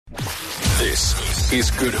This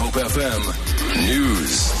is Good Hope FM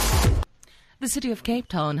News. The city of Cape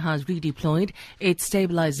Town has redeployed its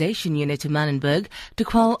stabilisation unit to Manenberg to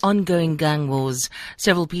quell ongoing gang wars.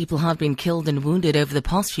 Several people have been killed and wounded over the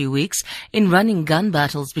past few weeks in running gun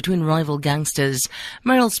battles between rival gangsters.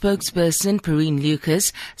 Mayoral spokesperson Perrine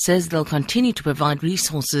Lucas says they'll continue to provide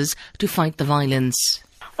resources to fight the violence.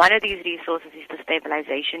 One of these resources is the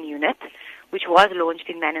stabilisation unit, which was launched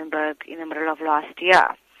in Manenberg in the middle of last year.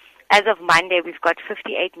 As of Monday, we've got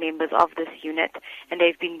 58 members of this unit, and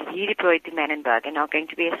they've been redeployed to Manenberg and are going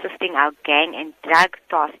to be assisting our gang and drug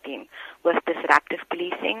task team with disruptive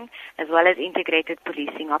policing, as well as integrated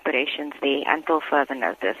policing operations there until further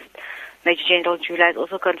notice. Major General Jula has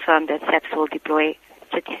also confirmed that SAPS will deploy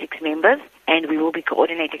 36 members, and we will be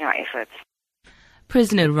coordinating our efforts.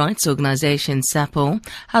 Prisoner rights organisation SAPO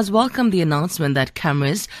has welcomed the announcement that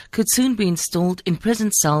cameras could soon be installed in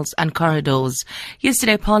prison cells and corridors.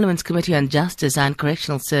 Yesterday, Parliament's Committee on Justice and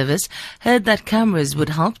Correctional Service heard that cameras would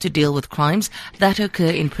help to deal with crimes that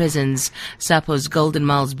occur in prisons. SAPO's Golden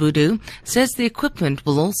Miles Budu says the equipment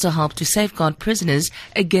will also help to safeguard prisoners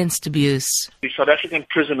against abuse. The South African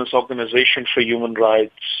Prisoners Organisation for Human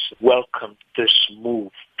Rights welcomed this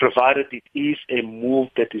move, provided it is a move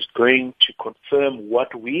that is going to confirm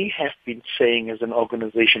what we have been saying as an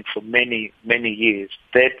organization for many, many years,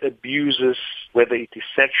 that abuses, whether it is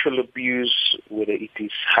sexual abuse, whether it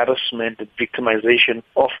is harassment and victimization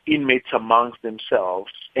of inmates amongst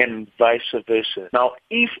themselves, and vice versa. Now,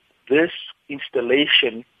 if this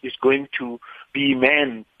installation is going to be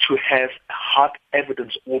meant to have hard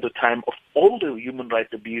evidence all the time of all the human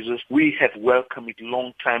rights abuses, we have welcomed it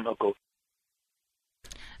long time ago.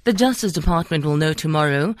 The Justice Department will know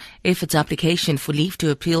tomorrow if its application for leave to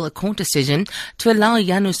appeal a court decision to allow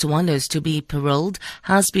Janus Wallos to be paroled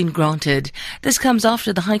has been granted. This comes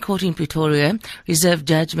after the High Court in Pretoria reserved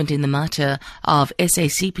judgment in the matter of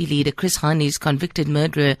SACP leader Chris Hani's convicted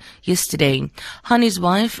murderer yesterday. Hani's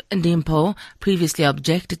wife, Ndimpo, previously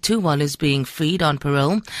objected to Wallos being freed on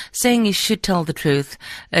parole, saying he should tell the truth.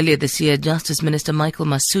 Earlier this year, Justice Minister Michael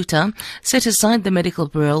Masuta set aside the Medical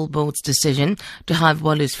Parole Board's decision to have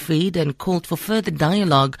Wallos freed and called for further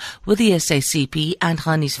dialogue with the SACP and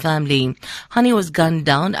Hani's family. Hani was gunned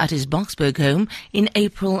down at his Boksburg home in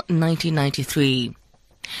April 1993.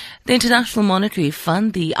 The International Monetary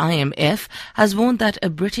Fund, the IMF, has warned that a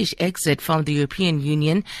British exit from the European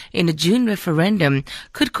Union in a June referendum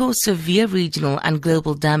could cause severe regional and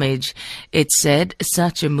global damage. It said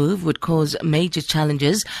such a move would cause major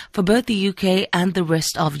challenges for both the UK and the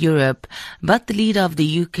rest of Europe. But the leader of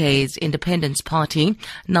the UK's Independence Party,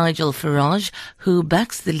 Nigel Farage, who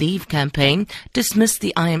backs the Leave campaign, dismissed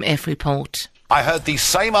the IMF report. I heard these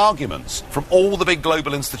same arguments from all the big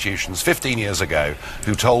global institutions 15 years ago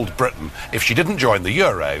who told Britain if she didn't join the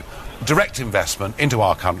euro, direct investment into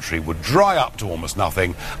our country would dry up to almost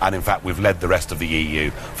nothing, and in fact we've led the rest of the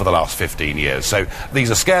EU for the last 15 years. So these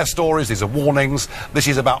are scare stories, these are warnings. This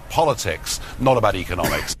is about politics, not about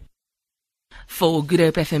economics. For Good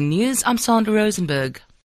Hope FM News, I'm Sandra Rosenberg.